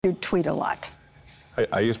You tweet a lot.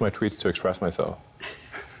 I use my tweets to express myself.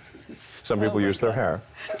 Some people use their hair.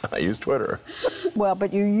 I use Twitter. Well,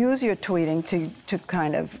 but you use your tweeting to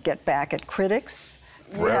kind of get back at critics.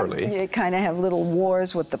 Rarely. You kind of have little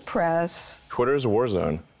wars with the press. Twitter is a war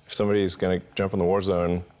zone. If somebody's going to jump in the war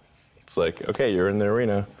zone, it's like, okay, you're in the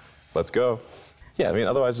arena. Let's go. Yeah, I mean,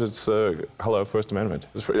 otherwise it's, hello, First Amendment.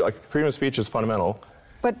 Freedom of speech is fundamental.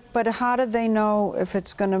 But how do they know if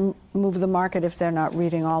it's going to move the market if they're not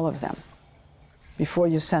reading all of them before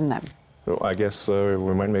you send them? Well, I guess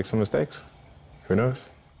we might make some mistakes. Who knows?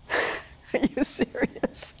 Are you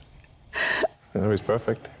serious? Nobody's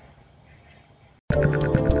perfect.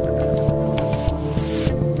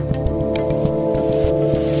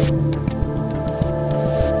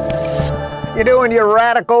 You doing, you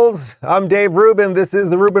radicals? I'm Dave Rubin. This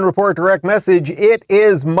is the Rubin Report Direct Message. It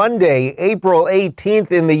is Monday, April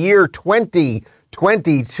 18th in the year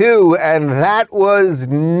 2022, and that was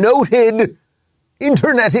noted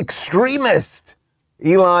internet extremist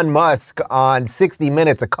Elon Musk on 60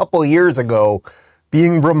 Minutes a couple years ago,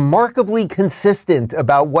 being remarkably consistent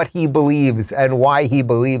about what he believes and why he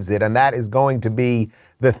believes it. And that is going to be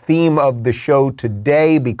the theme of the show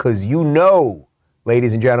today, because you know,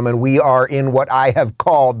 ladies and gentlemen, we are in what I have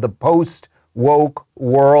called the post-woke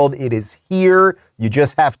world. It is here. You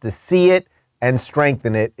just have to see it and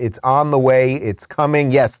strengthen it. It's on the way. It's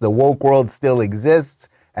coming. Yes, the woke world still exists,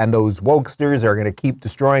 and those wokesters are going to keep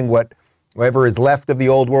destroying whatever is left of the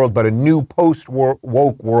old world, but a new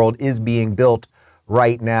post-woke world is being built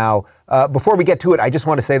right now. Before we get to it, I just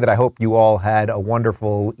want to say that I hope you all had a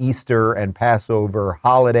wonderful Easter and Passover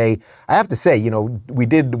holiday. I have to say, you know, we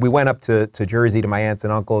went up to Jersey to my aunts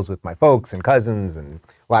and uncles with my folks and cousins and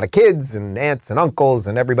a lot of kids and aunts and uncles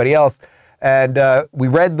and everybody else. And we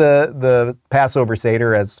read the Passover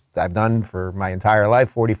Seder, as I've done for my entire life,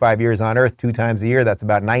 45 years on Earth, 2 times a year. That's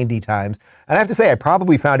about 90 times. And I have to say, I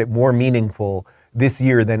probably found it more meaningful this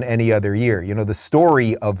year than any other year. You know, the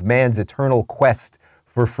story of man's eternal quest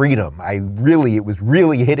for freedom. It was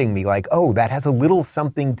really hitting me like, oh, that has a little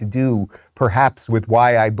something to do perhaps with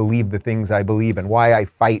why I believe the things I believe and why I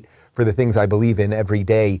fight for the things I believe in every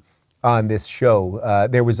day on this show.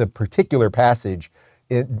 There was a particular passage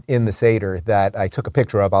in the Seder that I took a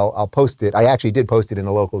picture of. I'll post it. I actually did post it in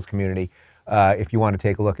the locals community. If you want to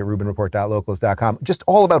take a look at rubinreport.locals.com, just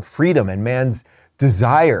all about freedom and man's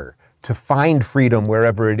desire to find freedom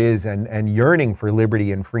wherever it is, and yearning for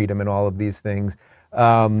liberty and freedom and all of these things.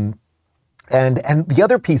 And the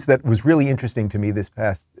other piece that was really interesting to me this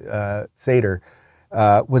past Seder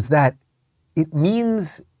was that it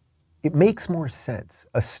makes more sense.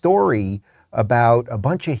 A story about a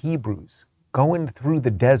bunch of Hebrews going through the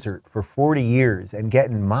desert for 40 years and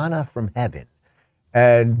getting manna from heaven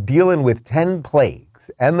and dealing with 10 plagues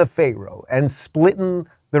and the Pharaoh and splitting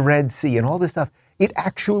the Red Sea and all this stuff. It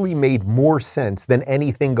actually made more sense than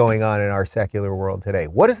anything going on in our secular world today.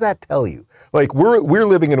 What does that tell you? Like, we're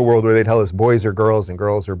living in a world where they tell us boys are girls and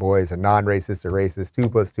girls are boys and non-racists are racist, 2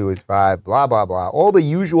 + 2 is 5, blah, blah, blah. All the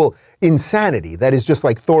usual insanity that is just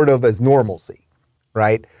like thought of as normalcy,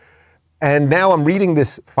 right? And now I'm reading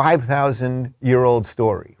this 5,000-year-old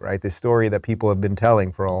story, right? This story that people have been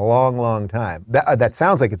telling for a long, long time. That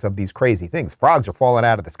sounds like it's of these crazy things. Frogs are falling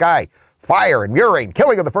out of the sky, fire and murine,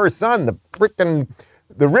 killing of the first son,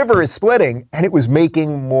 the river is splitting, and it was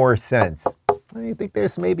making more sense. I think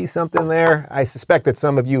there's maybe something there. I suspect that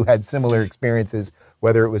some of you had similar experiences,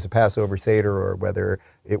 whether it was a Passover Seder or whether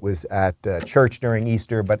it was at church during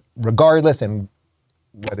Easter. But regardless, and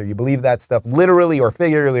whether you believe that stuff literally or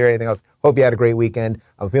figuratively or anything else, hope you had a great weekend.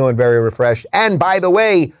 I'm feeling very refreshed. And by the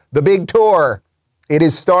way, the big tour, it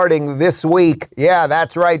is starting this week. Yeah,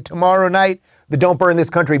 that's right. Tomorrow night, the Don't Burn This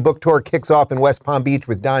Country book tour kicks off in West Palm Beach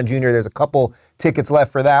with Don Jr. There's a couple tickets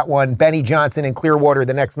left for that one. Benny Johnson in Clearwater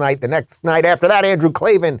the next night. The next night after that, Andrew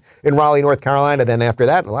Clavin in Raleigh, North Carolina. Then after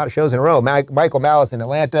that, a lot of shows in a row. Michael Malice in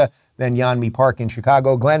Atlanta. Then Yeonmi Park in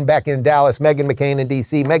Chicago, Glenn Beck in Dallas, Meghan McCain in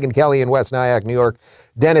D.C., Megyn Kelly in West Nyack, New York,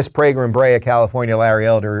 Dennis Prager in Brea, California, Larry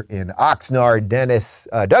Elder in Oxnard,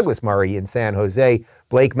 Douglas Murray in San Jose,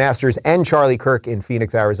 Blake Masters and Charlie Kirk in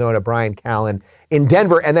Phoenix, Arizona, Brian Callen in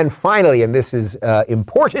Denver, and then finally, and this is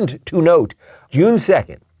important to note, June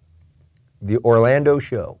 2nd, the Orlando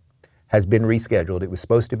show has been rescheduled. It was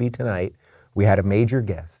supposed to be tonight. We had a major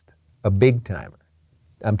guest, a big timer.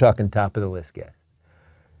 I'm talking top of the list guest.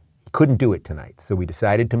 Couldn't do it tonight, so we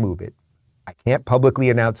decided to move it. I can't publicly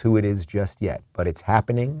announce who it is just yet, but it's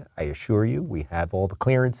happening. I assure you, we have all the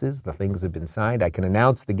clearances. The things have been signed. I can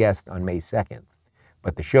announce the guest on May 2nd,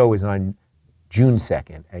 but the show is on June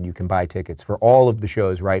 2nd, and you can buy tickets for all of the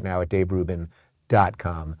shows right now at daverubin.com.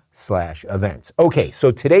 musk.com/events. Okay,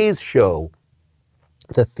 so today's show,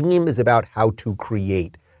 the theme is about how to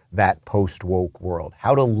create that post-woke world,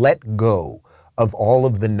 how to let go of all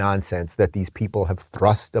of the nonsense that these people have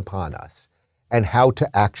thrust upon us, and how to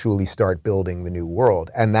actually start building the new world.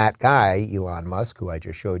 And that guy, Elon Musk, who I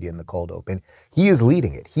just showed you in the cold open, he is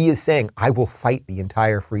leading it. He is saying, I will fight the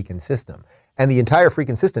entire freaking system. And the entire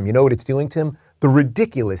freaking system, you know what it's doing, Tim? The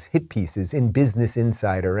ridiculous hit pieces in Business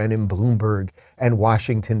Insider and in Bloomberg and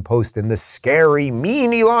Washington Post and the scary,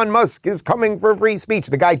 mean Elon Musk is coming for free speech.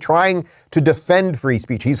 The guy trying to defend free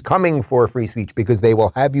speech. He's coming for free speech because they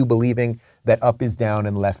will have you believing that up is down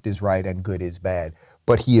and left is right and good is bad.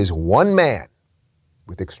 But he is one man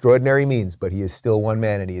with extraordinary means, but he is still one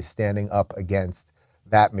man and he is standing up against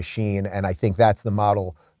that machine. And I think that's the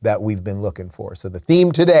model that we've been looking for. So the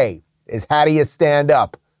theme today is how do you stand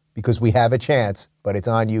up? Because we have a chance, but it's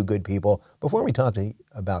on you, good people. Before we talk to you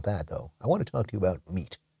about that, though, I want to talk to you about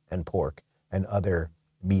meat and pork and other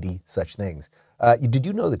meaty such things. Did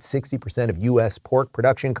you know that 60% of U.S. pork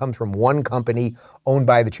production comes from one company owned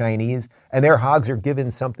by the Chinese? And their hogs are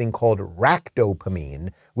given something called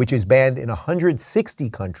ractopamine, which is banned in 160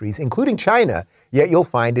 countries, including China, yet you'll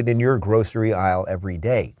find it in your grocery aisle every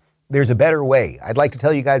day. There's a better way. I'd like to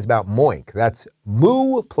tell you guys about Moink. That's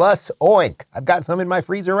Moo plus Oink. I've got some in my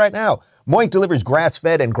freezer right now. Moink delivers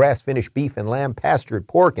grass-fed and grass-finished beef and lamb, pastured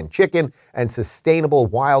pork and chicken, and sustainable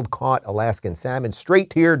wild-caught Alaskan salmon straight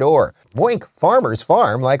to your door. Moink farmers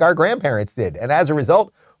farm like our grandparents did. And as a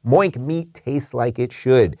result, Moink meat tastes like it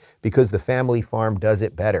should because the family farm does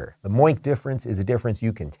it better. The Moink difference is a difference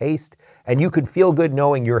you can taste, and you can feel good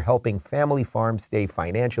knowing you're helping family farms stay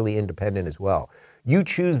financially independent as well. You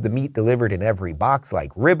choose the meat delivered in every box,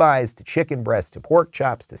 like ribeyes to chicken breasts to pork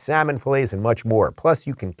chops to salmon fillets and much more. Plus,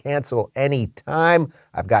 you can cancel any time.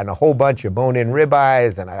 I've gotten a whole bunch of bone-in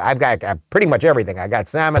ribeyes, and I've got pretty much everything. I got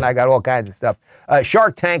salmon, I got all kinds of stuff.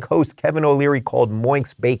 Shark Tank host Kevin O'Leary called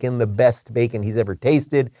Moink's bacon the best bacon he's ever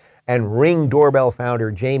tasted, and Ring Doorbell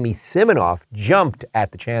founder Jamie Siminoff jumped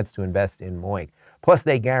at the chance to invest in Moink. Plus,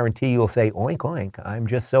 they guarantee you'll say, oink, oink, I'm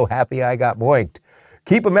just so happy I got moinked.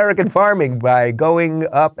 Keep American farming by going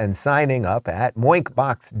up and signing up at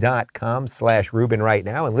moinkbox.com/Rubin right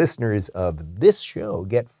now. And listeners of this show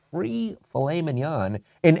get free filet mignon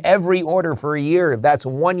in every order for a year. That's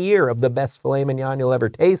 1 year of the best filet mignon you'll ever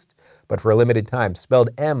taste, but for a limited time, spelled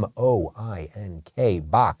M-O-I-N-K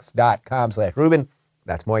box.com/Rubin.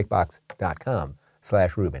 That's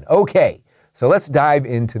moinkbox.com/Rubin. Okay. So let's dive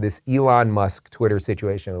into this Elon Musk Twitter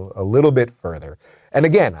situation a little bit further. And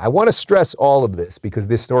again, I want to stress all of this because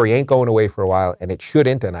this story ain't going away for a while, and it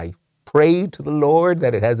shouldn't, and I pray to the Lord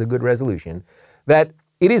that it has a good resolution, that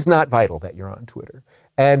it is not vital that you're on Twitter.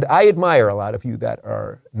 And I admire a lot of you that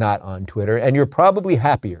are not on Twitter, and you're probably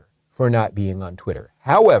happier for not being on Twitter.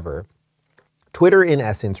 However, Twitter, in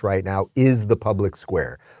essence, right now, is the public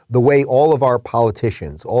square. The way all of our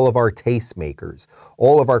politicians, all of our tastemakers,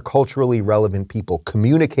 all of our culturally relevant people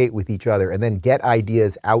communicate with each other and then get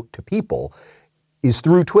ideas out to people is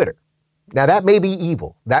through Twitter. Now, that may be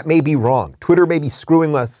evil. That may be wrong. Twitter may be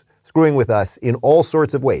screwing with us in all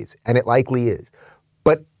sorts of ways, and it likely is.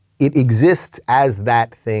 But it exists as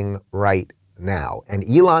that thing right now. And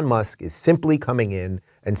Elon Musk is simply coming in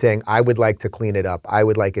and saying, I would like to clean it up. I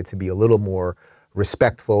would like it to be a little more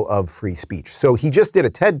respectful of free speech. So he just did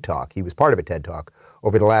a TED Talk. He was part of a TED Talk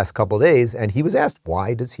over the last couple of days, and he was asked,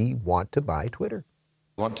 why does he want to buy Twitter?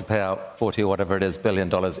 You want to pay out 40 or whatever it is $1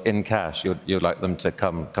 billion in cash. You'd like them to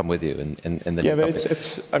come with you in the yeah, but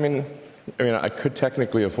it's. I mean, I could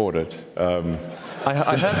technically afford it. I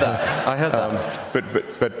heard that. I heard that.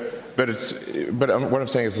 But what I'm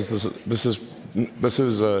saying is this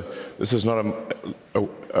is not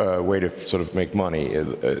a way to sort of make money.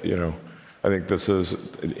 I think this is.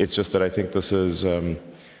 It's just that I think this is.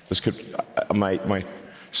 This could. My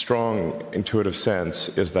strong intuitive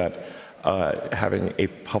sense is that having a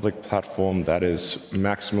public platform that is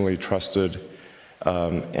maximally trusted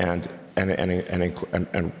and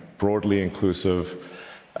broadly inclusive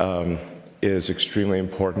is extremely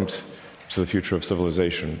important to the future of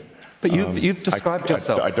civilization. But you've described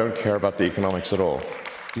yourself. I don't care about the economics at all.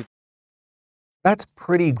 That's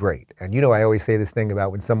pretty great. And I always say this thing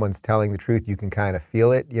about when someone's telling the truth, you can kind of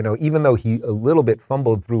feel it. Even though he a little bit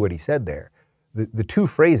fumbled through what he said there, the two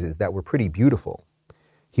phrases that were pretty beautiful.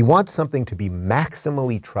 He wants something to be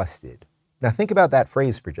maximally trusted. Now think about that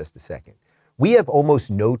phrase for just a second. We have almost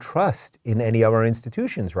no trust in any of our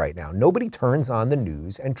institutions right now. Nobody turns on the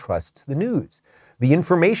news and trusts the news. The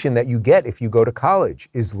information that you get if you go to college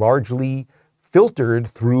is largely filtered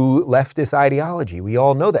through leftist ideology. We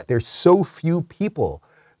all know that. There's so few people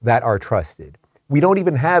that are trusted. We don't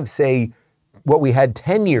even have, say, what we had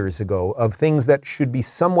 10 years ago of things that should be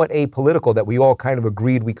somewhat apolitical that we all kind of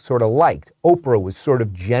agreed we sort of liked. Oprah was sort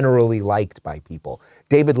of generally liked by people.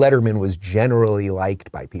 David Letterman was generally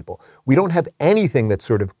liked by people. We don't have anything that's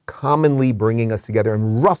sort of commonly bringing us together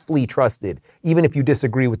and roughly trusted, even if you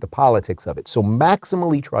disagree with the politics of it. So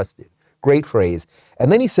maximally trusted, great phrase.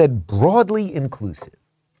 And then he said broadly inclusive.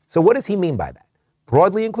 So what does he mean by that?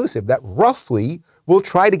 Broadly inclusive, that roughly we'll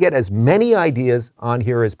try to get as many ideas on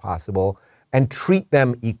here as possible and treat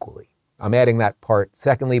them equally. I'm adding that part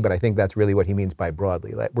secondly, but I think that's really what he means by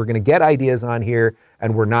broadly. We're going to get ideas on here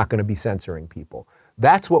and we're not going to be censoring people.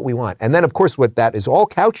 That's what we want. And then, of course, what that is all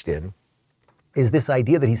couched in is this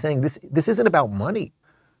idea that he's saying this isn't about money.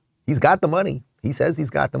 He's got the money. He says he's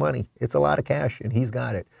got the money. It's a lot of cash and he's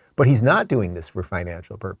got it. But he's not doing this for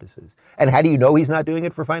financial purposes. And how do you know he's not doing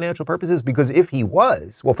it for financial purposes? Because if he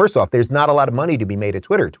was, well, first off, there's not a lot of money to be made at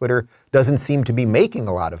Twitter. Twitter doesn't seem to be making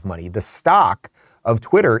a lot of money. The stock of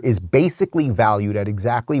Twitter is basically valued at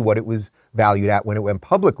exactly what it was valued at when it went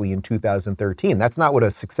publicly in 2013. That's not what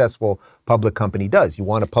a successful public company does. You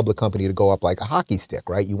want a public company to go up like a hockey stick,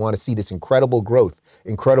 right? You want to see this incredible growth,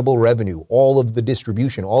 incredible revenue, all of the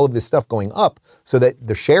distribution, all of this stuff going up so that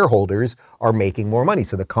the shareholders are making more money.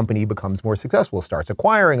 So the company becomes more successful, starts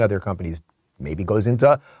acquiring other companies, maybe goes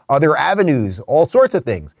into other avenues, all sorts of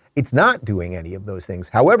things. It's not doing any of those things.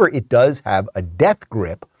 However, it does have a death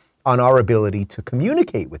grip on our ability to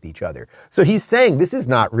communicate with each other. So he's saying this is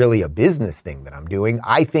not really a business thing that I'm doing.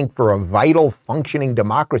 I think for a vital functioning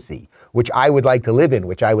democracy, which I would like to live in,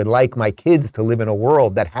 which I would like my kids to live in a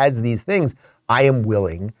world that has these things, I am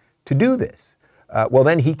willing to do this. Well,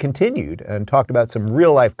 then he continued and talked about some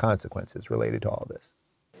real life consequences related to all this.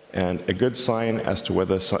 And a good sign as to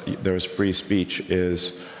whether there's free speech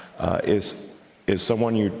is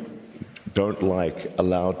someone you don't like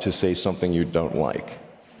allowed to say something you don't like.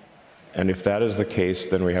 And if that is the case,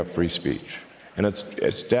 then we have free speech. And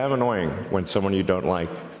it's damn annoying when someone you don't like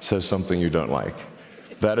says something you don't like.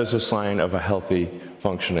 That is a sign of a healthy,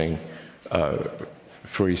 functioning,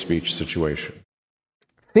 free speech situation.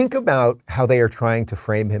 Think about how they are trying to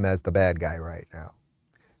frame him as the bad guy right now.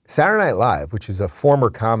 Saturday Night Live, which is a former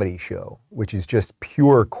comedy show, which is just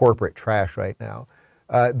pure corporate trash right now,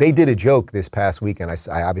 they did a joke this past week, and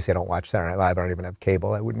I obviously don't watch Saturday Night Live. I don't even have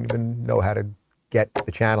cable. I wouldn't even know how to get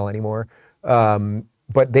the channel anymore.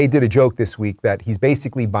 But they did a joke this week that he's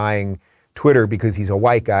basically buying Twitter because he's a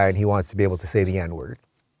white guy and he wants to be able to say the N-word.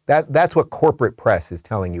 That's what corporate press is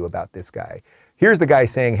telling you about this guy. Here's the guy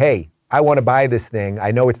saying, hey, I want to buy this thing.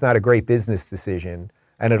 I know it's not a great business decision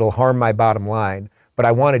and it'll harm my bottom line, but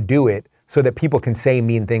I want to do it so that people can say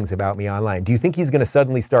mean things about me online. Do you think he's going to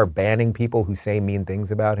suddenly start banning people who say mean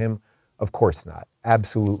things about him? Of course not.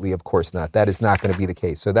 Absolutely, of course not. That is not going to be the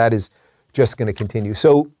case. So that is just going to continue.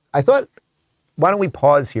 So I thought, why don't we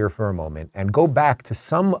pause here for a moment and go back to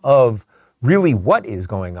some of really what is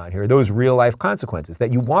going on here, those real life consequences,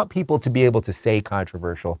 that you want people to be able to say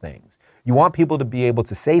controversial things. You want people to be able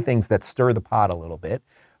to say things that stir the pot a little bit.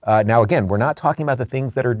 Now, again, we're not talking about the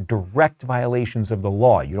things that are direct violations of the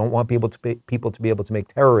law. You don't want people to be able to make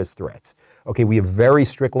terrorist threats. Okay, we have very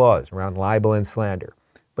strict laws around libel and slander,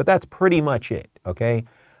 but that's pretty much it, okay?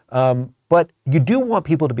 But you do want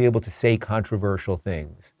people to be able to say controversial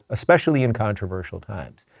things, especially in controversial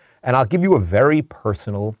times. And I'll give you a very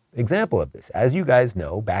personal example of this. As you guys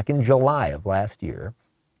know, back in July of last year,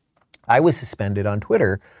 I was suspended on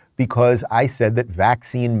Twitter because I said that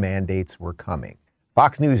vaccine mandates were coming.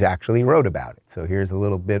 Fox News actually wrote about it. So here's a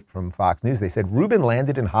little bit from Fox News. They said, Rubin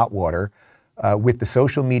landed in hot water with the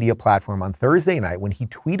social media platform on Thursday night when he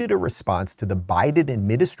tweeted a response to the Biden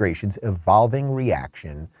administration's evolving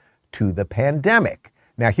reaction to the pandemic.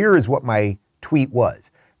 Now, here is what my tweet was.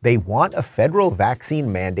 They want a federal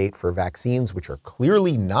vaccine mandate for vaccines which are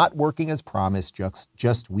clearly not working as promised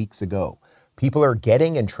just weeks ago. People are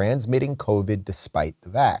getting and transmitting COVID despite the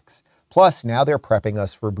vax. Plus, now they're prepping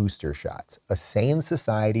us for booster shots. A sane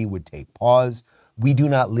society would take pause. We do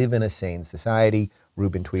not live in a sane society,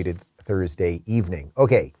 Rubin tweeted Thursday evening.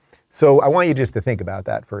 Okay, so I want you just to think about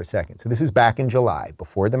that for a second. So this is back in July,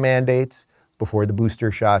 before the mandates, before the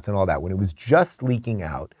booster shots and all that, when it was just leaking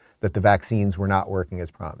out that the vaccines were not working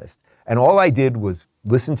as promised. And all I did was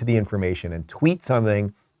listen to the information and tweet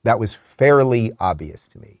something that was fairly obvious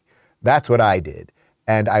to me. That's what I did.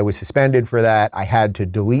 And I was suspended for that. I had to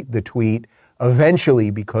delete the tweet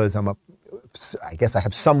eventually because I guess I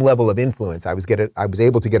have some level of influence. I was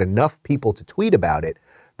able to get enough people to tweet about it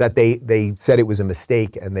that they said it was a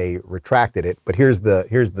mistake and they retracted it. But here's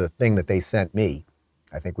the thing that they sent me.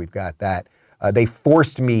 I think we've got that. They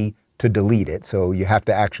forced me to delete it. So you have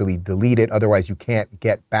to actually delete it. Otherwise, you can't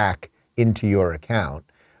get back into your account.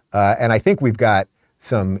 And I think we've got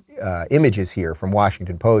some images here from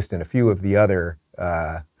Washington Post and a few of the other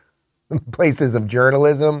places of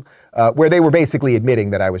journalism where they were basically admitting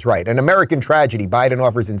that I was right. An American tragedy. Biden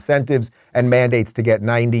offers incentives and mandates to get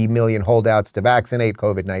 90 million holdouts to vaccinate.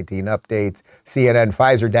 COVID-19 updates. CNN,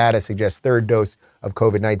 Pfizer data suggests third dose of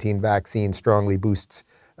COVID-19 vaccine strongly boosts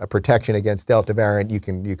protection against Delta variant. You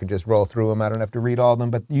can just roll through them. I don't have to read all of them,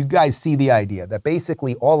 but you guys see the idea that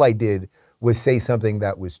basically all I did was say something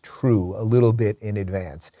that was true a little bit in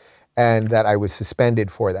advance, and that I was suspended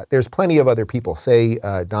for that. There's plenty of other people, say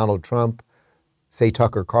Donald Trump, say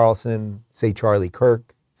Tucker Carlson, say Charlie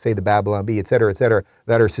Kirk, say the Babylon Bee, et cetera,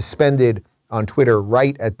 that are suspended on Twitter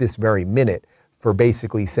right at this very minute for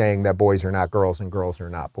basically saying that boys are not girls and girls are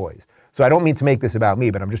not boys. So I don't mean to make this about me,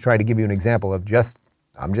 but I'm just trying to give you an example of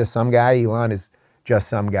I'm just some guy, Elon is just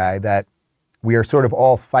some guy, that we are sort of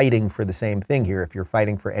all fighting for the same thing here if you're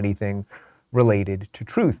fighting for anything related to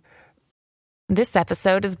truth. This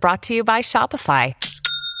episode is brought to you by Shopify.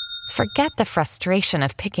 Forget the frustration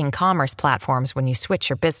of picking commerce platforms when you switch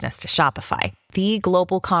your business to Shopify, the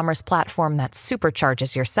global commerce platform that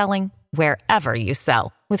supercharges your selling wherever you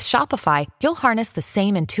sell. With Shopify, you'll harness the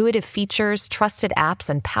same intuitive features, trusted apps,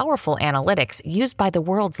 and powerful analytics used by the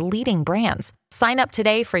world's leading brands. Sign up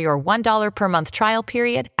today for your $1 per month trial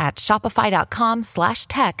period at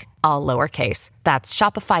shopify.com/tech, all lowercase. That's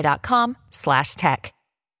shopify.com/tech.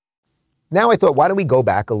 Now I thought, why don't we go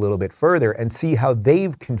back a little bit further and see how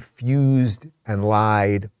they've confused and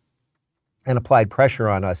lied and applied pressure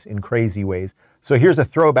on us in crazy ways. So here's a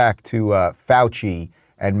throwback to Fauci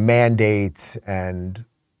and mandates and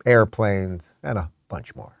airplanes and a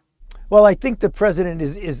bunch more. Well, I think the president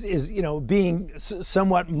is being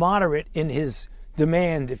somewhat moderate in his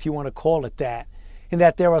demand, if you want to call it that, in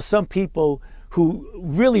that there are some people who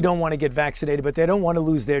really don't want to get vaccinated, but they don't want to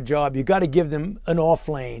lose their job. You got to give them an off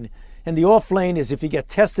lane. And the off lane is if you get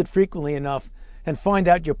tested frequently enough and find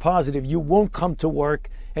out you're positive, you won't come to work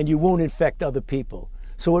and you won't infect other people.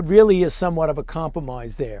 So it really is somewhat of a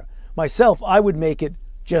compromise there. Myself, I would make it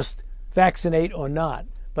just vaccinate or not.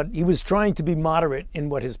 But he was trying to be moderate in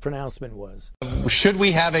what his pronouncement was. Should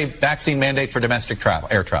we have a vaccine mandate for domestic travel,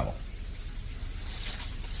 air travel?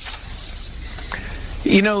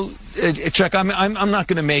 You know, Chuck, I'm not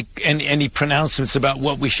going to make any pronouncements about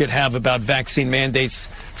what we should have about vaccine mandates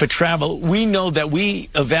for travel. We know that we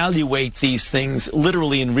evaluate these things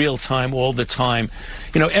literally in real time all the time.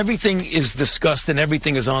 You know, everything is discussed and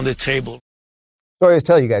everything is on the table. So I always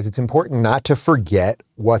tell you guys, it's important not to forget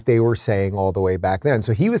what they were saying all the way back then.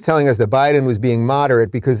 So he was telling us that Biden was being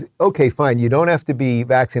moderate because, okay, fine, you don't have to be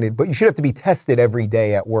vaccinated, but you should have to be tested every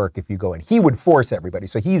day at work if you go in. He would force everybody.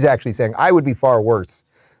 So he's actually saying, I would be far worse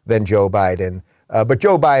than Joe Biden. But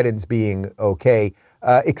Joe Biden's being okay,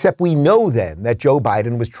 except we know then that Joe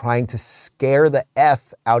Biden was trying to scare the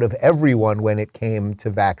F out of everyone when it came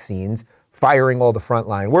to vaccines, firing all the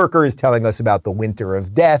frontline workers, telling us about the winter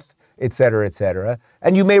of death, et cetera, et cetera.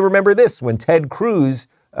 And you may remember this when Ted Cruz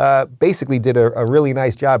basically did a really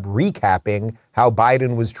nice job recapping how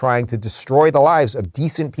Biden was trying to destroy the lives of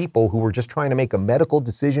decent people who were just trying to make a medical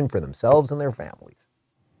decision for themselves and their families.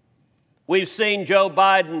 We've seen Joe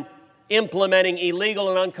Biden implementing illegal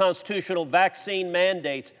and unconstitutional vaccine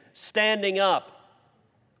mandates, standing up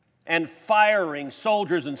and firing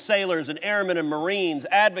soldiers and sailors and airmen and Marines,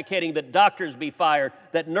 advocating that doctors be fired,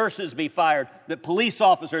 that nurses be fired, that police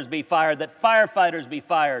officers be fired, that firefighters be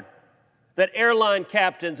fired, that airline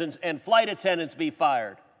captains and flight attendants be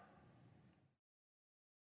fired.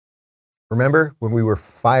 Remember when we were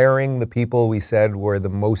firing the people we said were the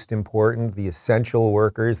most important, the essential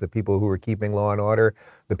workers, the people who were keeping law and order,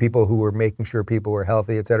 the people who were making sure people were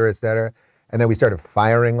healthy, et cetera, and then we started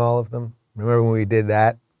firing all of them? Remember when we did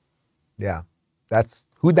that? Yeah,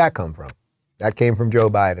 who'd that come from? That came from Joe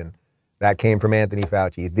Biden. That came from Anthony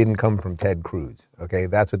Fauci. It didn't come from Ted Cruz. Okay,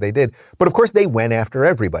 that's what they did. But of course, they went after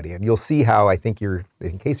everybody. And you'll see how, I think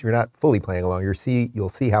in case you're not fully playing along, you'll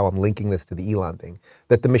see how I'm linking this to the Elon thing,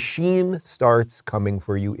 that the machine starts coming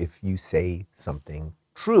for you if you say something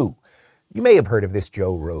true. You may have heard of this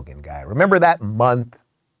Joe Rogan guy. Remember that month?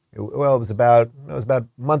 Well, it was about a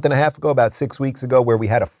month and a half ago, about 6 weeks ago, where we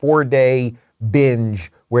had a 4-day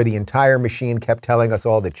binge where the entire machine kept telling us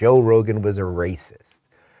all that Joe Rogan was a racist.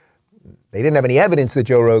 They didn't have any evidence that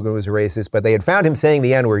Joe Rogan was a racist, but they had found him saying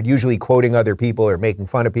the N-word, usually quoting other people or making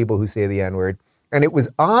fun of people who say the N-word. And it was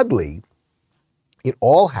it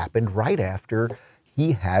all happened right after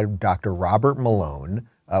he had Dr. Robert Malone,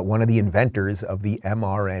 one of the inventors of the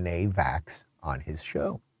mRNA vax, on his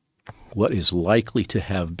show. what is likely to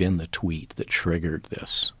have been the tweet that triggered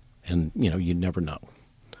this. And, you never know.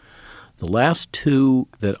 The last two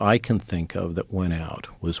that I can think of that went out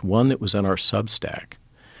was one that was in our Substack,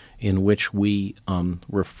 in which we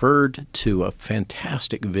referred to a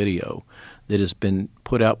fantastic video that has been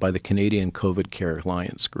put out by the Canadian COVID Care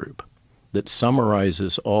Alliance Group that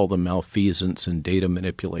summarizes all the malfeasance and data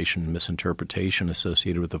manipulation and misinterpretation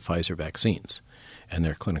associated with the Pfizer vaccines and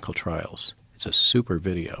their clinical trials. It's a super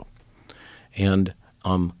video. And,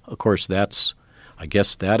 of course, I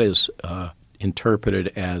guess that is interpreted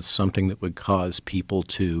as something that would cause people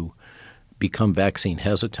to become vaccine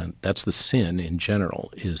hesitant. That's the sin in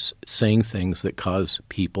general, is saying things that cause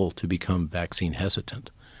people to become vaccine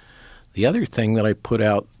hesitant. The other thing that I put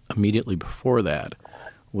out immediately before that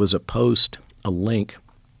was a link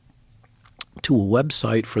to a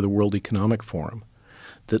website for the World Economic Forum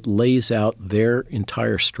that lays out their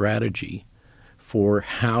entire strategy for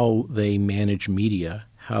how they manage media,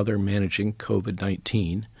 how they're managing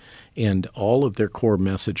COVID-19, and all of their core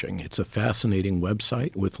messaging. It's a fascinating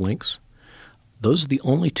website with links. Those are the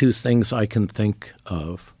only two things I can think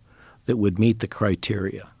of that would meet the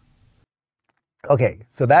criteria. Okay,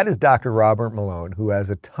 so that is Dr. Robert Malone, who has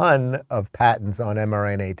a ton of patents on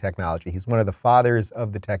mRNA technology. He's one of the fathers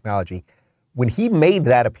of the technology. When he made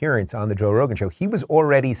that appearance on the Joe Rogan Show, he was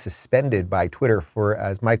already suspended by Twitter for,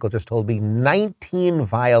 as Michael just told me, 19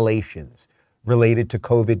 violations related to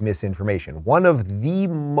COVID misinformation. One of the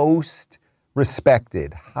most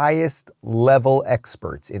respected, highest level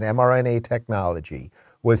experts in mRNA technology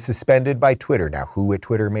was suspended by Twitter. Now, who at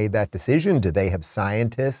Twitter made that decision? Do they have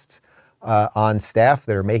scientists on staff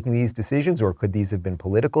that are making these decisions, or could these have been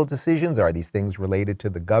political decisions? Are these things related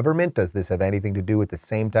to the government? Does this have anything to do with the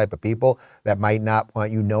same type of people that might not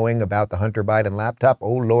want you knowing about the Hunter Biden laptop?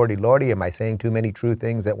 Oh, lordy, lordy, am I saying too many true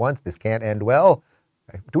things at once? This can't end well.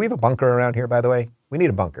 Do we have a bunker around here, by the way? We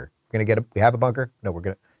need a bunker. We have a bunker? No,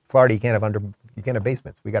 Florida, you can't have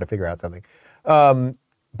basements. We got to figure out something.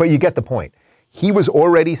 But you get the point. He was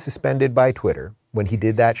already suspended by Twitter when he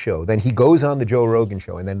did that show. Then he goes on the Joe Rogan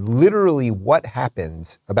Show, and then literally what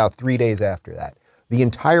happens about 3 days after that? The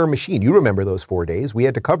entire machine, you remember those 4 days, we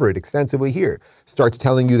had to cover it extensively here, starts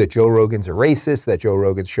telling you that Joe Rogan's a racist, that Joe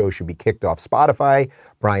Rogan's show should be kicked off Spotify.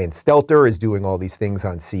 Brian Stelter is doing all these things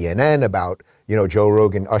on CNN about, Joe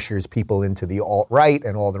Rogan ushers people into the alt-right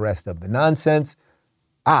and all the rest of the nonsense.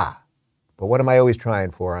 But what am I always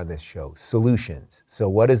trying for on this show? Solutions. So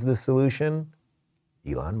what is the solution?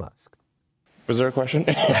 Elon Musk. Was there a question?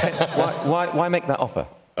 Why make that offer?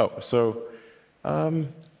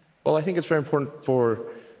 Well, I think it's very important for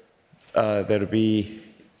there to be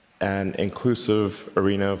an inclusive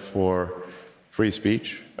arena for free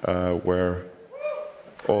speech where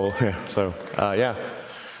all,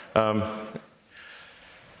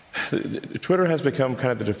 Twitter has become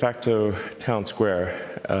kind of the de facto town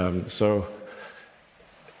square.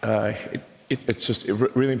 It's just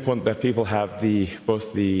really important that people have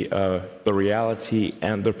both the reality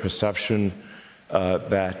and the perception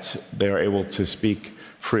that they are able to speak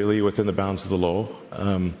freely within the bounds of the law.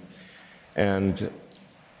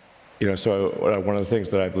 So one of the things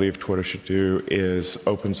that I believe Twitter should do is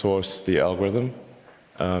open source the algorithm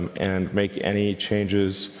and make any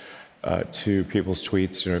changes to people's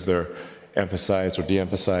tweets. If they're emphasized or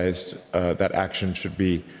de-emphasized, that action should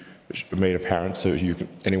be made apparent so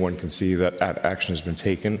anyone can see that action has been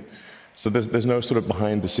taken. So there's no sort of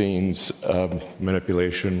behind-the-scenes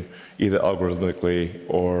manipulation, either algorithmically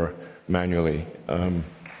or manually.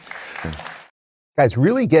 Guys,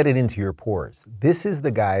 really get it into your pores. This is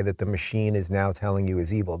the guy that the machine is now telling you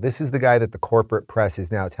is evil. This is the guy that the corporate press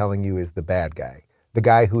is now telling you is the bad guy. The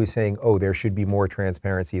guy who is saying, there should be more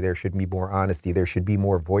transparency, there should be more honesty, there should be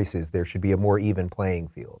more voices, there should be a more even playing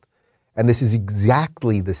field. And this is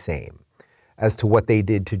exactly the same as to what they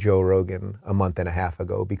did to Joe Rogan a month and a half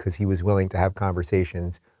ago, because he was willing to have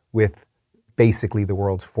conversations with basically the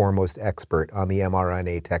world's foremost expert on the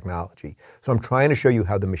mRNA technology. So I'm trying to show you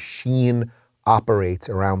how the machine operates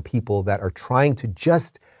around people that are trying to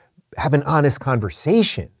just have an honest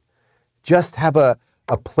conversation, just have a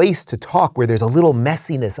place to talk where there's a little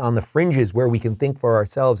messiness on the fringes where we can think for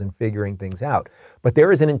ourselves and figuring things out. But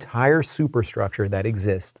there is an entire superstructure that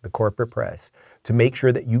exists, the corporate press, to make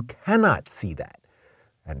sure that you cannot see that.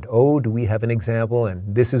 And do we have an example?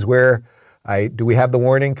 And this is where do we have the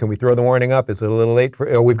warning? Can we throw the warning up? Is it a little late?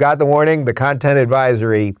 We've got the warning, the content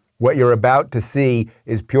advisory. What you're about to see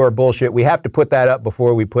is pure bullshit. We have to put that up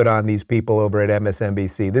before we put on these people over at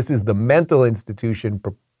MSNBC. This is the mental institution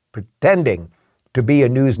pretending to be a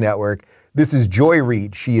news network. This is Joy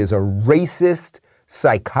Reid. She is a racist,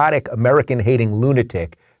 psychotic, American-hating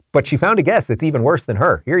lunatic But she found a guest that's even worse than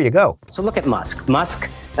her. Here you go. So look at Musk. Musk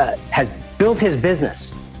has built his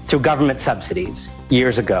business through government subsidies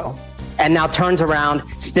years ago, and now turns around,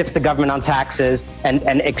 stiffs the government on taxes, and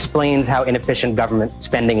explains how inefficient government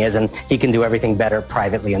spending is, and he can do everything better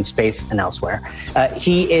privately in space and elsewhere.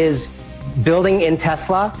 He is building in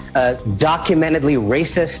Tesla a documentedly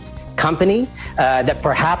racist company that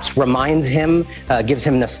perhaps reminds him, gives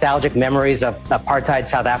him nostalgic memories of apartheid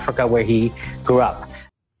South Africa where he grew up.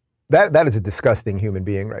 That is a disgusting human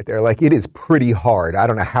being right there. Like, it is pretty hard. I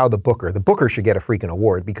don't know how the Booker should get a freaking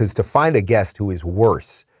award, because to find a guest who is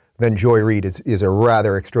worse than Joy Reid is a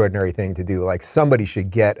rather extraordinary thing to do. Like, somebody should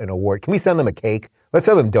get an award. Can we send them a cake? Let's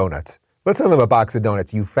send them donuts. Let's send them a box of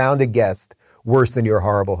donuts. You found a guest worse than your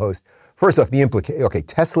horrible host. First off,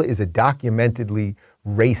 Tesla is a documentedly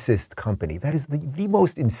racist company. That is the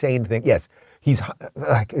most insane thing. Yes,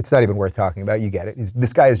 it's not even worth talking about. You get it.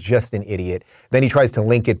 This guy is just an idiot. Then he tries to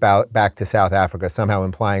link it back to South Africa, somehow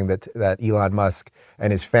implying that Elon Musk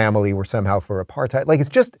and his family were somehow for apartheid. Like, it's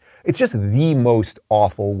just the most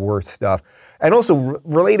awful, worst stuff. And also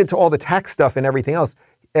related to all the tax stuff and everything else,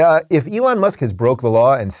 if Elon Musk has broke the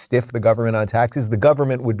law and stiffed the government on taxes, the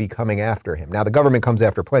government would be coming after him. Now, the government comes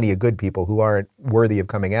after plenty of good people who aren't worthy of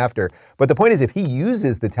coming after. But the point is, if he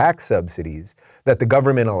uses the tax subsidies that the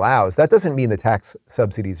government allows, that doesn't mean the tax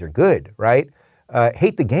subsidies are good, right?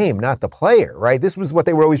 Hate the game, not the player, right? This was what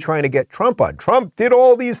they were always trying to get Trump on. Trump did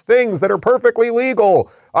all these things that are perfectly legal.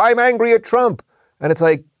 I'm angry at Trump. And it's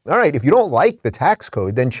like, all right, if you don't like the tax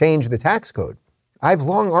code, then change the tax code. I've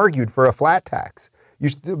long argued for a flat tax.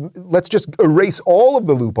 Let's just erase all of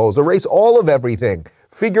the loopholes, erase all of everything,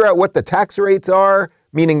 figure out what the tax rates are,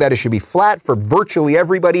 meaning that it should be flat for virtually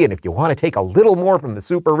everybody. And if you want to take a little more from the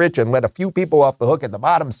super rich and let a few people off the hook at the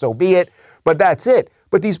bottom, so be it. But that's it.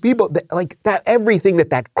 But these people, like that, everything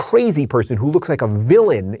that crazy person who looks like a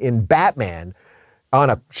villain in Batman on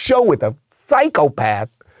a show with a psychopath,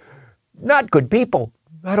 not good people.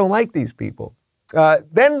 I don't like these people.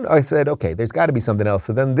 Then I said, okay, there's got to be something else.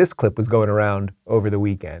 So then this clip was going around over the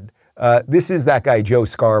weekend. This is that guy, Joe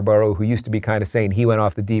Scarborough, who used to be kind of saying he went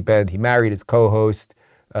off the deep end. He married his co-host,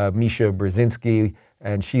 Misha Brzezinski,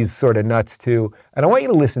 and she's sort of nuts too. And I want you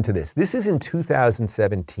to listen to this. This is in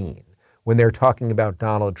 2017 when they're talking about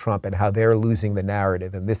Donald Trump and how they're losing the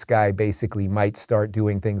narrative. And this guy basically might start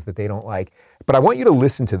doing things that they don't like. But I want you to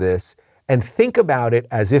listen to this and think about it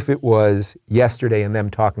as if it was yesterday and them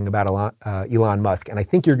talking about Elon Musk. And I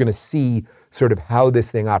think you're going to see sort of how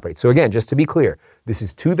this thing operates. So again, just to be clear, this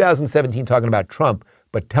is 2017 talking about Trump,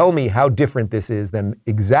 but tell me how different this is than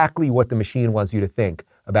exactly what the machine wants you to think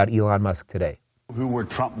about Elon Musk today. Who were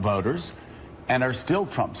Trump voters and are still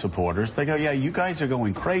Trump supporters. They go, yeah, you guys are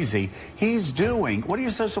going crazy. He's doing, what are you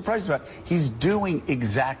so surprised about? He's doing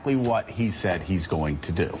exactly what he said he's going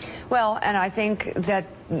to do. Well, and I think that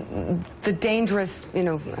the dangerous,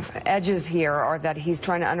 edges here are that he's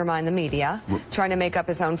trying to undermine the media, trying to make up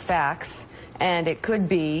his own facts. And it could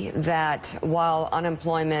be that while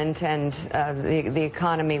unemployment and the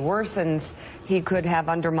economy worsens, he could have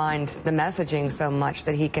undermined the messaging so much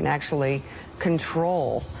that he can actually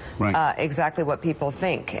control exactly what people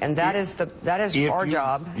think. And that is our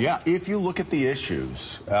job. Yeah, if you look at the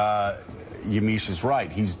issues, Yamiche is right.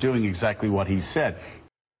 He's doing exactly what he said.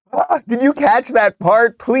 Did you catch that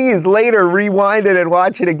part? Please later rewind it and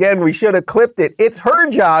watch it again. We should have clipped it. It's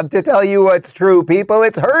her job to tell you what's true, people.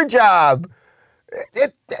 It's her job.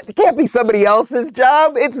 It can't be somebody else's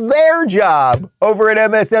job. It's their job over at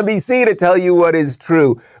MSNBC to tell you what is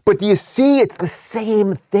true. But do you see, it's the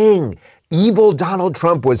same thing. Evil Donald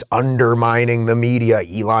Trump was undermining the media.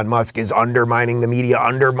 Elon Musk is undermining the media,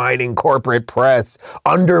 undermining corporate press,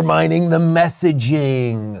 undermining the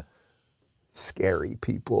messaging. Scary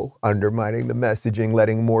people undermining the messaging,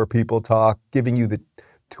 letting more people talk, giving you the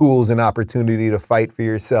tools and opportunity to fight for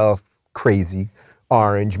yourself. Crazy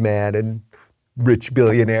orange man and rich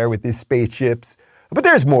billionaire with his spaceships. But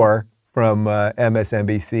there's more from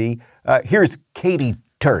MSNBC. Here's Katie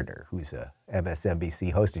Turner, who's a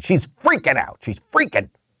MSNBC host, and she's freaking out. She's freaking.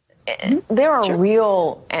 There are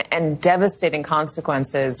real and devastating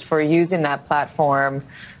consequences for using that platform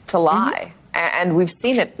to lie. And we've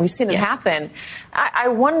seen it. We've seen it happen. I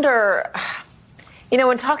wonder,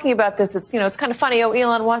 when talking about this, it's kind of funny. Oh,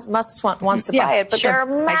 Elon Musk wants to buy it, but there are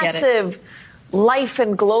massive life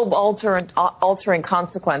and globe altering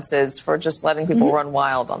consequences for just letting people run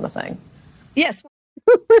wild on the thing. Yes.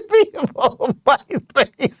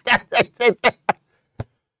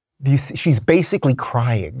 She's basically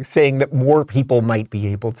crying, saying that more people might be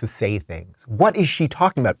able to say things. What is she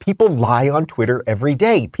talking about? People lie on Twitter every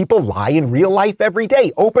day. People lie in real life every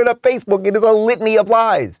day. Open up Facebook. It is a litany of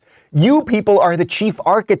lies. You people are the chief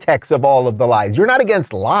architects of all of the lies. You're not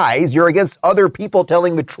against lies. You're against other people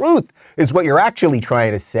telling the truth, is what you're actually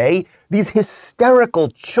trying to say. These hysterical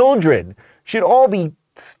children should all be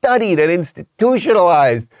studied and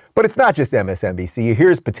institutionalized. But it's not just MSNBC.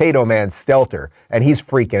 Here's Potato Man Stelter, and he's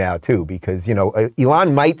freaking out too because,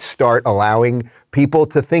 Elon might start allowing people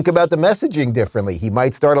to think about the messaging differently. He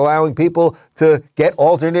might start allowing people to get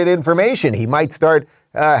alternate information. He might start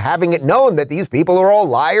having it known that these people are all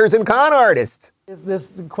liars and con artists.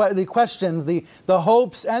 The questions, the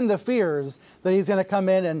hopes and the fears that he's going to come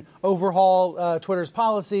in and overhaul Twitter's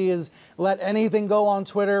policies, let anything go on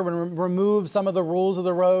Twitter and remove some of the rules of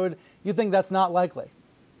the road. You think that's not likely?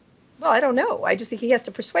 Well, I don't know. I just think he has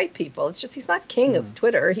to persuade people. It's just he's not king of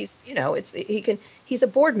Twitter. He's a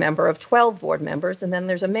board member of 12 board members, and then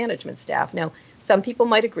there's a management staff. Now, some people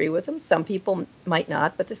might agree with him, some people might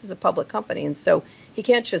not, but this is a public company, and so he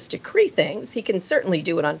can't just decree things. He can certainly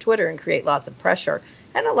do it on Twitter and create lots of pressure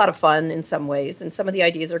and a lot of fun in some ways, and some of the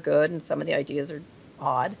ideas are good and some of the ideas are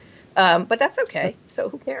odd, but that's okay. So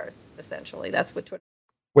who cares, essentially? That's what Twitter.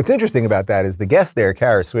 What's interesting about that is the guest there,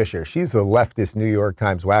 Kara Swisher, she's a leftist New York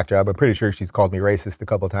Times whack job. I'm pretty sure she's called me racist a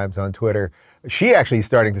couple of times on Twitter. She actually is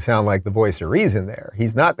starting to sound like the voice of reason there.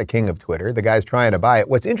 He's not the king of Twitter. The guy's trying to buy it.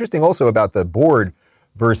 What's interesting also about the board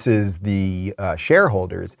versus the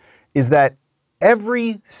shareholders is that I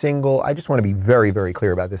just want to be very, very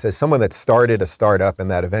clear about this. As someone that started a startup and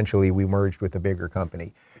that eventually we merged with a bigger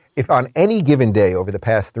company, if on any given day over the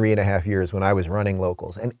past 3.5 years when I was running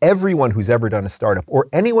locals, and everyone who's ever done a startup or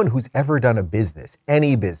anyone who's ever done a business,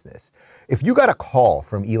 any business, if you got a call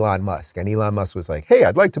from Elon Musk and Elon Musk was like, hey,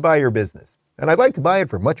 I'd like to buy your business and I'd like to buy it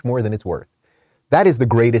for much more than it's worth, that is the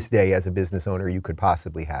greatest day as a business owner you could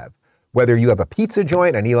possibly have. Whether you have a pizza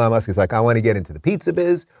joint and Elon Musk is like, I want to get into the pizza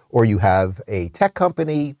biz, or you have a tech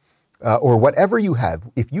company, or whatever you have,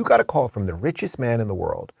 if you got a call from the richest man in the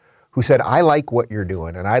world who said, I like what you're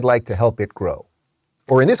doing and I'd like to help it grow.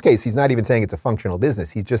 Or in this case, he's not even saying it's a functional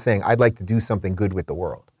business. He's just saying, I'd like to do something good with the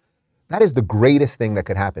world. That is the greatest thing that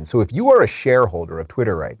could happen. So if you are a shareholder of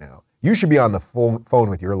Twitter right now, you should be on the phone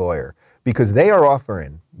with your lawyer because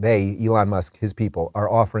Elon Musk, his people, are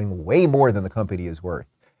offering way more than the company is worth.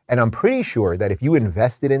 And I'm pretty sure that if you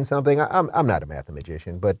invested in something, I'm not a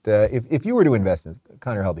mathematician, but if you were to invest in,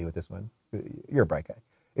 Connor, help me with this one. You're a bright guy.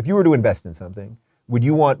 If you were to invest in something, would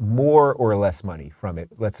you want more or less money from it,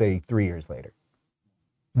 let's say 3 years later?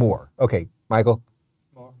 More. Okay, Michael?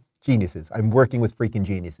 More. Geniuses. I'm working with freaking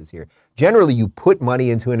geniuses here. Generally, you put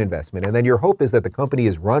money into an investment, and then your hope is that the company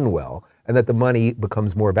is run well and that the money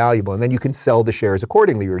becomes more valuable, and then you can sell the shares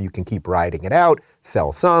accordingly, or you can keep riding it out,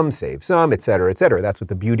 sell some, save some, et cetera, et cetera. That's what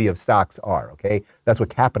the beauty of stocks are, okay? That's what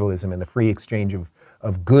capitalism and the free exchange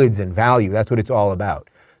of goods and value, that's what it's all about.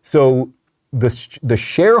 So the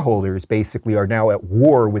shareholders basically are now at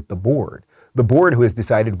war with the board who has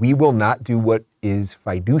decided we will not do what is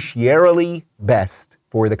fiduciarily best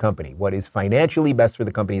for the company. What is financially best for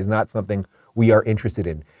the company is not something we are interested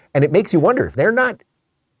in. And it makes you wonder if they're not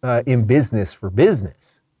in business for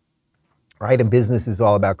business, right? And business is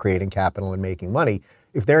all about creating capital and making money.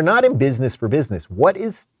 If they're not in business for business, what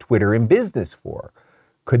is Twitter in business for?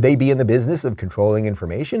 Could they be in the business of controlling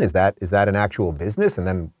information? Is that an actual business? And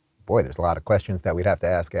then, boy, there's a lot of questions that we'd have to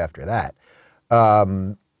ask after that.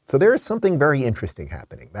 So there is something very interesting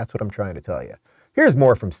happening. That's what I'm trying to tell you. Here's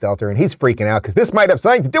more from Stelter, and he's freaking out because this might have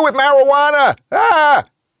something to do with marijuana.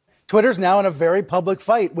 Twitter's now in a very public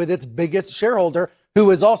fight with its biggest shareholder,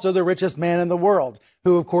 who is also the richest man in the world,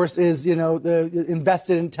 who, of course, is,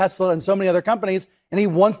 invested in Tesla and so many other companies, and he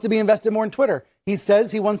wants to be invested more in Twitter. He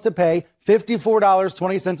says he wants to pay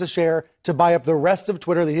 $54.20 a share to buy up the rest of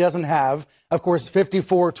Twitter that he doesn't have. Of course,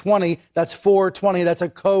 $54.20, that's 420, that's a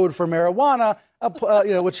code for marijuana,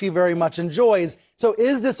 which he very much enjoys. So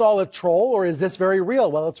is this all a troll, or is this very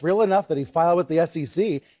real? Well, it's real enough that he filed with the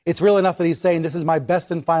SEC. It's real enough that he's saying this is my best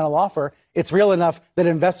and final offer. It's real enough that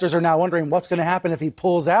investors are now wondering what's going to happen if he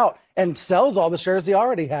pulls out and sells all the shares he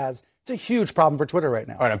already has. It's a huge problem for Twitter right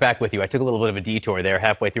now. All right, I'm back with you. I took a little bit of a detour there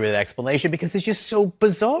halfway through that explanation because it's just so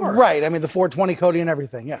bizarre. Right. I mean, the 420 coding and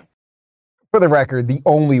everything. Yeah. For the record, the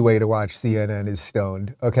only way to watch CNN is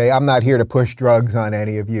stoned. Okay, I'm not here to push drugs on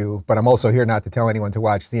any of you, but I'm also here not to tell anyone to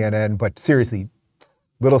watch CNN. But seriously,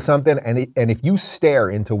 little something, and if you stare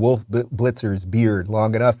into Wolf Blitzer's beard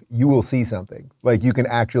long enough, you will see something. Like, you can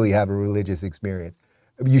actually have a religious experience.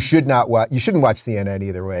 You shouldn't watch CNN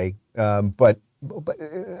either way. But But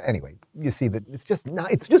anyway, you see that it's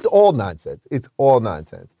just all nonsense. It's all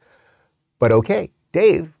nonsense. But okay,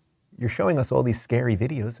 Dave, you're showing us all these scary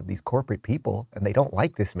videos of these corporate people, and they don't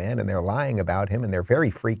like this man, and they're lying about him, and they're very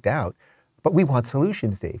freaked out. But we want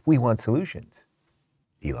solutions, Dave. We want solutions.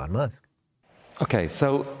 Elon Musk. Okay,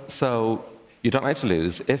 so you don't like to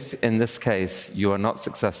lose. If in this case you are not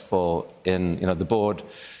successful in, the board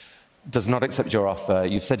does not accept your offer,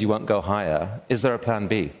 you've said you won't go higher, is there a plan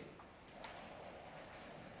B?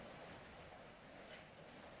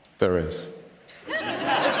 There is.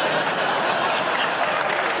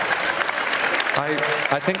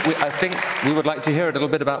 I think we would like to hear a little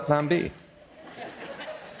bit about plan B.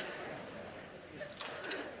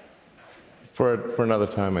 For another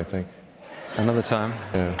time, I think. Another time?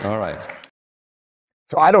 Yeah. All right.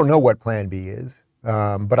 So I don't know what plan B is,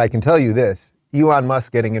 but I can tell you this. Elon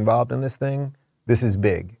Musk getting involved in this thing, this is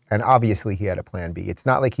big. And obviously he had a plan B. It's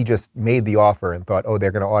not like he just made the offer and thought, oh,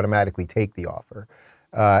 they're going to automatically take the offer.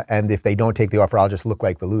 And if they don't take the offer, I'll just look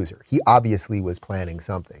like the loser. He obviously was planning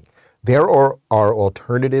something. There are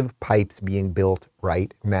alternative pipes being built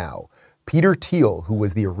right now. Peter Thiel, who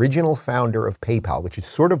was the original founder of PayPal, which is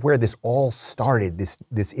sort of where this all started,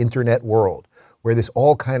 this internet world, where this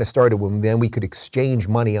all kind of started when then we could exchange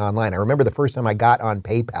money online. I remember the first time I got on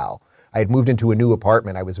PayPal, I had moved into a new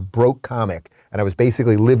apartment. I was a broke comic, and I was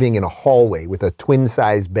basically living in a hallway with a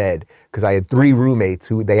twin-size bed because I had 3 roommates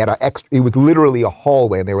who they had it was literally a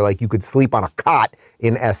hallway, and they were like, you could sleep on a cot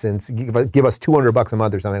in essence, give us $200 a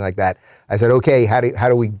month or something like that. I said, okay, how do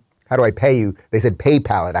I pay you? They said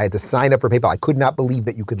PayPal it. I had to sign up for PayPal. I could not believe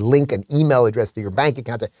that you could link an email address to your bank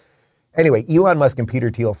account. Anyway, Elon Musk and Peter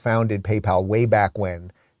Thiel founded PayPal way back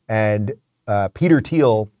when, and Peter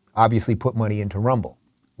Thiel obviously put money into Rumble.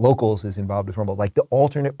 Locals is involved with Rumble. Like the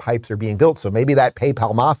alternate pipes are being built. So maybe that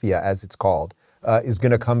PayPal mafia, as it's called, is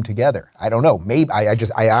going to come together. I don't know. Maybe I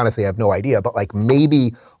honestly have no idea. But like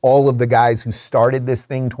maybe all of the guys who started this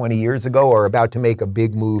thing 20 years ago are about to make a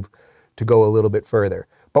big move to go a little bit further.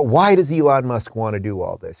 But why does Elon Musk want to do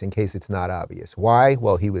all this? In case it's not obvious. Why?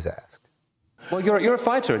 Well, he was asked. Well, you're a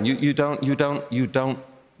fighter, and you don't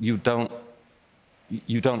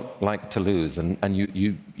like to lose, and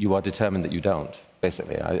you are determined that you don't.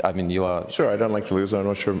 Basically, I mean, you are. Sure, I don't like to lose. I'm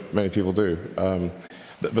not sure many people do.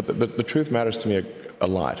 But the truth matters to me a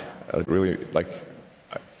lot. Really, like,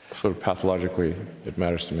 sort of pathologically, it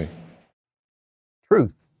matters to me.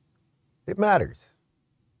 Truth. It matters.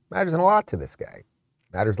 Matters a lot to this guy.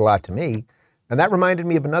 Matters a lot to me. And that reminded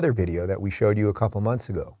me of another video that we showed you a couple months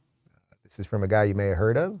ago. This is from a guy you may have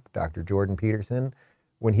heard of, Dr. Jordan Peterson,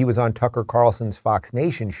 when he was on Tucker Carlson's Fox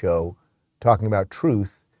Nation show talking about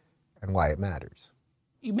truth and why it matters.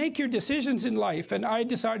 You make your decisions in life, and I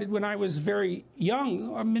decided when I was very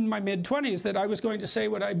young, I'm in my mid-20s, that I was going to say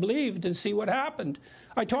what I believed and see what happened.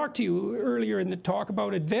 I talked to you earlier in the talk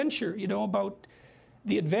about adventure, about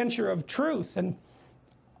the adventure of truth, and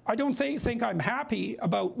I don't think I'm happy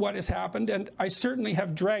about what has happened, and I certainly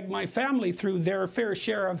have dragged my family through their fair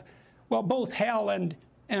share of, well, both hell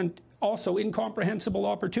and also incomprehensible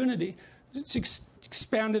opportunity. It's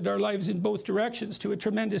expanded our lives in both directions to a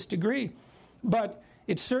tremendous degree. But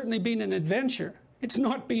it's certainly been an adventure. It's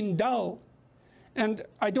not been dull. And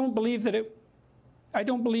I don't believe that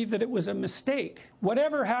it was a mistake.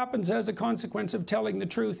 Whatever happens as a consequence of telling the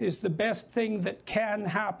truth is the best thing that can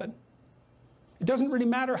happen. It doesn't really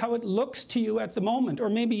matter how it looks to you at the moment, or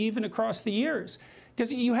maybe even across the years.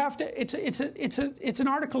 Because you have to, it's an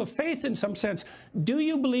article of faith in some sense. Do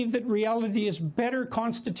you believe that reality is better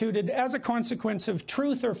constituted as a consequence of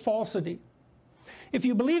truth or falsity? If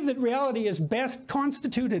you believe that reality is best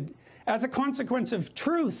constituted as a consequence of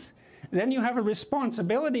truth, then you have a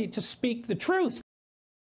responsibility to speak the truth.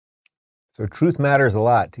 So truth matters a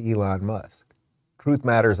lot to Elon Musk. Truth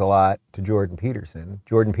matters a lot to Jordan Peterson.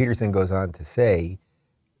 Jordan Peterson goes on to say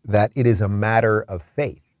that it is a matter of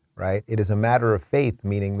faith. Right? It is a matter of faith,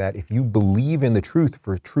 meaning that if you believe in the truth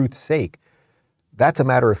for truth's sake, that's a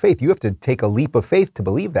matter of faith. You have to take a leap of faith to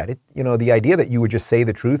believe that. The idea that you would just say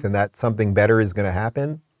the truth and that something better is going to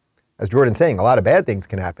happen, as Jordan's saying, a lot of bad things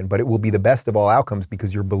can happen, but it will be the best of all outcomes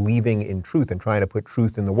because you're believing in truth and trying to put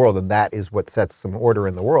truth in the world, and that is what sets some order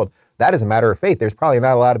in the world. That is a matter of faith. There's probably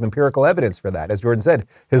not a lot of empirical evidence for that. As Jordan said,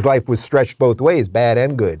 his life was stretched both ways, bad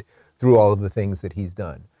and good, through all of the things that he's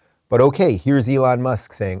done. But okay, here's Elon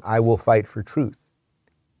Musk saying, I will fight for truth.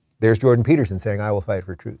 There's Jordan Peterson saying, I will fight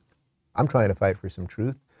for truth. I'm trying to fight for some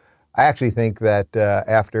truth. I actually think that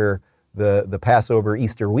after the Passover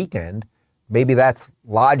Easter weekend, maybe that's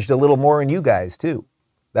lodged a little more in you guys too.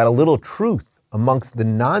 That a little truth amongst the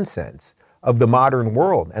nonsense of the modern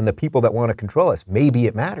world and the people that want to control us, maybe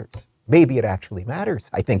it matters. Maybe it actually matters.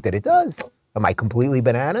 I think that it does. Am I completely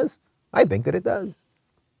bananas? I think that it does.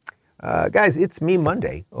 Guys, it's Me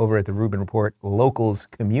Monday over at the Rubin Report Locals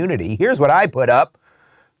community. Here's what I put up.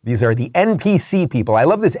 These are the NPC people. I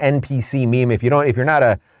love this NPC meme. If you're not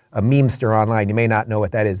a memester online, you may not know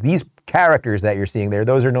what that is. These characters that you're seeing there,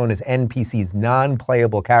 those are known as NPCs,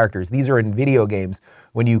 non-playable characters. These are in video games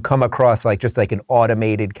when you come across just an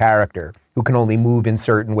automated character who can only move in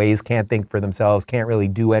certain ways, can't think for themselves, can't really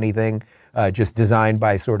do anything, just designed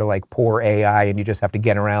by sort of poor AI, and you just have to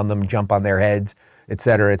get around them, jump on their heads, et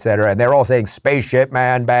cetera, et cetera. And they're all saying, spaceship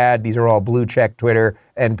man bad. These are all blue check Twitter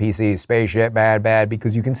NPCs, spaceship man bad,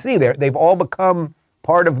 because you can see they've all become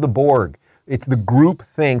part of the Borg. It's the group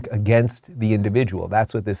think against the individual.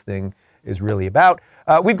 That's what this thing is really about.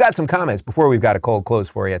 We've got some comments before we've got a cold close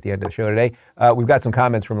for you at the end of the show today. We've got some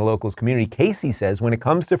comments from the locals community. Casey says, when it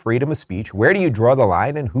comes to freedom of speech, where do you draw the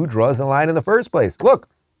line and who draws the line in the first place? Look,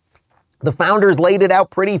 the founders laid it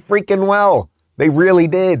out pretty freaking well. They really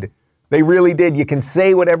did. They really did. You can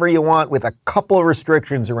say whatever you want with a couple of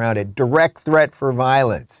restrictions around it. Direct threat for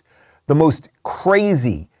violence. The most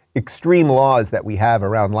crazy extreme laws that we have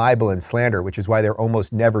around libel and slander, which is why they're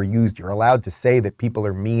almost never used. You're allowed to say that people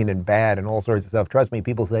are mean and bad and all sorts of stuff. Trust me,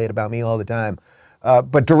 people say it about me all the time.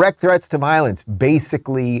 But direct threats to violence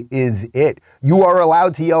basically is it. You are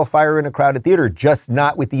allowed to yell fire in a crowded theater, just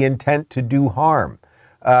not with the intent to do harm.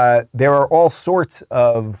 There are all sorts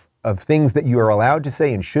of things that you are allowed to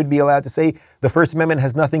say and should be allowed to say. The First Amendment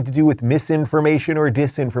has nothing to do with misinformation or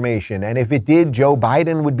disinformation. And if it did, Joe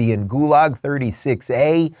Biden would be in Gulag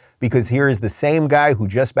 36A, because here is the same guy who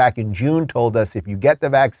just back in June told us if you get the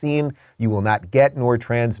vaccine, you will not get nor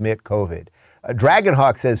transmit COVID.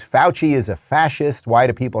 Dragonhawk says Fauci is a fascist. Why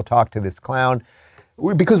do people talk to this clown?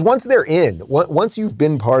 Because once they're in, once you've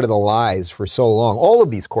been part of the lies for so long, all of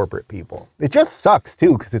these corporate people, it just sucks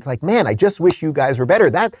too, because it's like, man, I just wish you guys were better.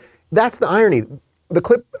 That's the irony. The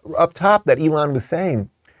clip up top that Elon was saying,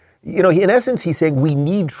 in essence, he's saying we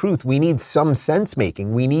need truth. We need some sense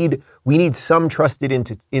making. We need some trusted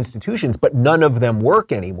institutions, but none of them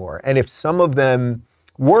work anymore. And if some of them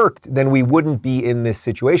worked, then we wouldn't be in this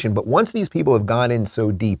situation. But once these people have gone in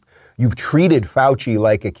so deep, you've treated Fauci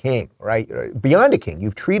like a king, right? Beyond a king,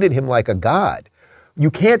 you've treated him like a god.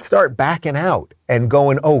 You can't start backing out and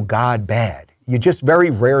going, oh, God, bad. You just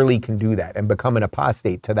very rarely can do that and become an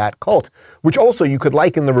apostate to that cult, which also you could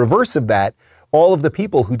liken the reverse of that. All of the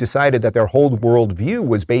people who decided that their whole worldview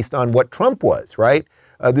was based on what Trump was, right?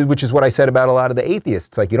 Which is what I said about a lot of the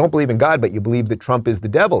atheists. Like, you don't believe in God, but you believe that Trump is the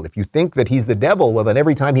devil. If you think that he's the devil, well, then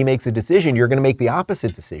every time he makes a decision, you're going to make the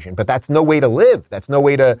opposite decision. But that's no way to live. That's no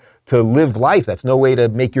way to live life. That's no way to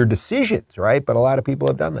make your decisions, right? But a lot of people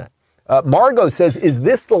have done that. Margot says, is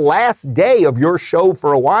this the last day of your show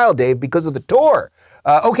for a while, Dave, because of the tour?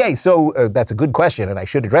 Okay, so that's a good question, and I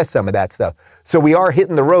should address some of that stuff. So we are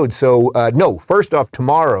hitting the road. So no, first off,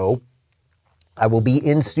 tomorrow, I will be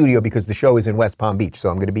in studio because the show is in West Palm Beach. So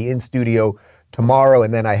I'm going to be in studio tomorrow,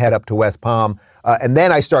 and then I head up to West Palm, and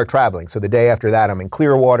then I start traveling. So the day after that, I'm in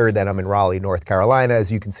Clearwater. Then I'm in Raleigh, North Carolina.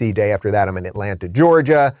 As you can see, day after that, I'm in Atlanta,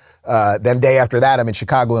 Georgia. Then day after that, I'm in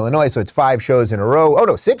Chicago, Illinois. So it's 5 shows in a row. Oh,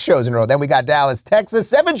 no, 6 shows in a row. Then we got Dallas, Texas,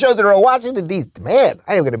 7 shows in a row. Washington, D.C. Man,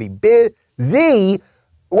 I am going to be busy.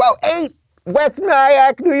 Well, 8. West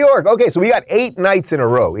Nyack, New York. Okay, so we got 8 nights in a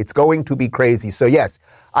row. It's going to be crazy. So yes,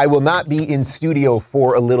 I will not be in studio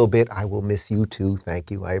for a little bit. I will miss you too. Thank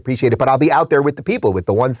you. I appreciate it. But I'll be out there with the people, with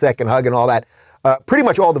the 1-second hug and all that. Pretty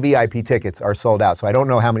much all the VIP tickets are sold out, so I don't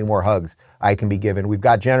know how many more hugs I can be given. We've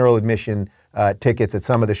got general admission tickets at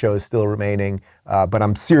some of the shows still remaining, but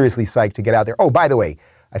I'm seriously psyched to get out there. Oh, by the way,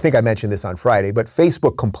 I think I mentioned this on Friday, but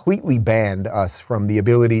Facebook completely banned us from the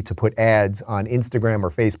ability to put ads on Instagram or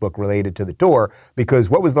Facebook related to the tour, because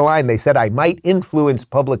what was the line? They said I might influence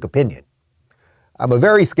public opinion. I'm a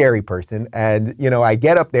very scary person, and I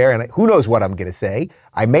get up there and who knows what I'm going to say.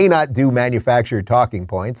 I may not do manufactured talking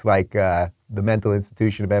points like the mental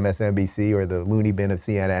institution of MSNBC or the loony bin of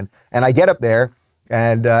CNN, and I get up there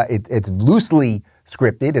and it's loosely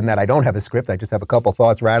scripted in that I don't have a script. I just have a couple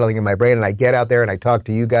thoughts rattling in my brain, and I get out there and I talk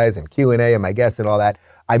to you guys and Q&A and my guests and all that.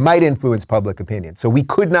 I might influence public opinion. So we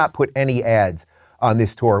could not put any ads on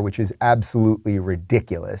this tour, which is absolutely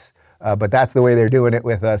ridiculous. But that's the way they're doing it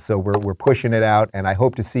with us. So we're pushing it out, and I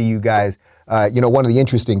hope to see you guys. One of the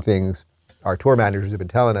interesting things our tour managers have been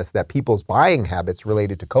telling us, that people's buying habits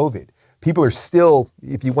related to COVID, people are still,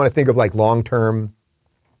 if you want to think of like long-term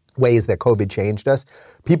ways that COVID changed us,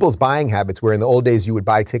 people's buying habits, where in the old days you would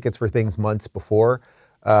buy tickets for things months before,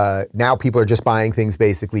 now people are just buying things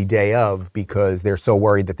basically day of, because they're so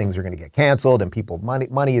worried that things are going to get canceled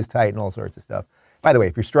and money is tight and all sorts of stuff. By the way,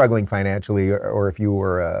 if you're struggling financially or if you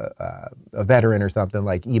were a veteran or something,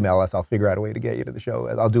 like email us. I'll figure out a way to get you to the show.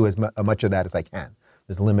 I'll do as much of that as I can.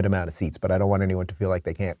 There's a limited amount of seats, but I don't want anyone to feel like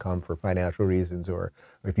they can't come for financial reasons, or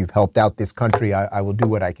if you've helped out this country, I will do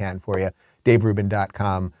what I can for you.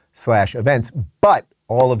 DaveRubin.com/events. But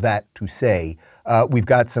all of that to say, we've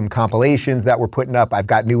got some compilations that we're putting up. I've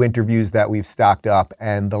got new interviews that we've stocked up,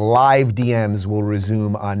 and the live DMs will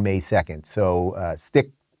resume on May 2nd. So stick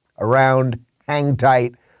around, hang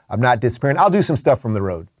tight. I'm not disappearing. I'll do some stuff from the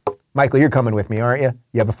road. Michael, you're coming with me, aren't you?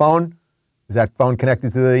 You have a phone? Is that phone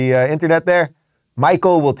connected to the internet there?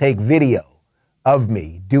 Michael will take video of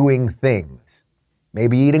me doing things.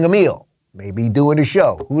 Maybe eating a meal. Maybe doing a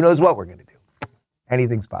show. Who knows what we're going to do?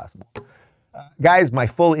 Anything's possible. Guys, my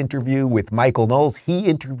full interview with Michael Knowles, he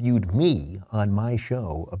interviewed me on my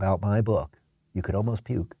show about my book, You Could Almost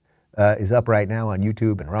Puke, is up right now on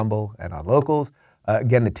YouTube and Rumble and on Locals.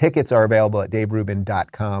 Again, the tickets are available at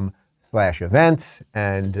daverubin.com/events.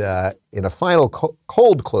 And in a final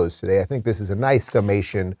cold close today, I think this is a nice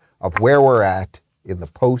summation of where we're at in the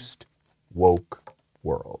post-woke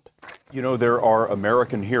world. You know, there are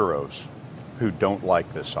American heroes who don't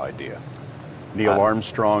like this idea. Neil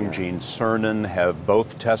Armstrong, Gene Cernan have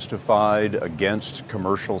both testified against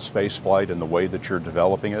commercial spaceflight and the way that you're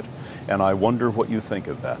developing it, and I wonder what you think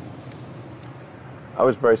of that. I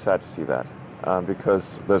was very sad to see that,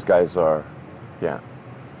 because those guys are,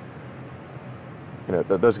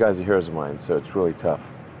 those guys are heroes of mine, so it's really tough.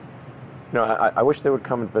 I wish they would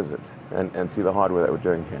come and visit and see the hardware that we're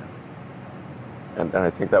doing here. And I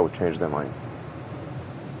think that would change their mind.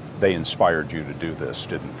 They inspired you to do this,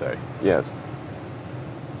 didn't they? Yes.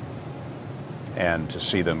 And to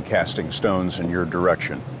see them casting stones in your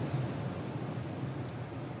direction.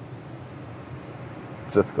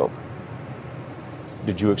 It's difficult.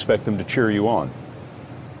 Did you expect them to cheer you on?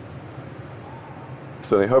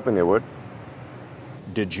 So they're hoping they would.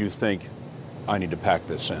 Did you think, I need to pack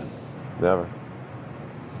this in? Never.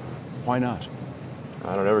 Why not?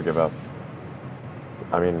 I don't ever give up.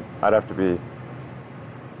 I mean, I'd have to be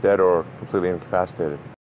dead or completely incapacitated.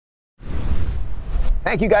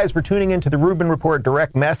 Thank you guys for tuning into the Rubin Report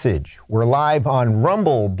Direct Message. We're live on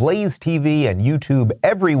Rumble, Blaze TV, and YouTube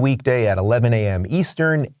every weekday at 11 a.m.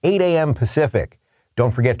 Eastern, 8 a.m. Pacific.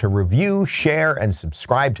 Don't forget to review, share, and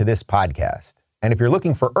subscribe to this podcast. And if you're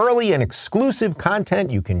looking for early and exclusive content,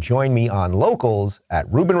 you can join me on Locals at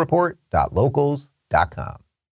rubinreport.locals.com.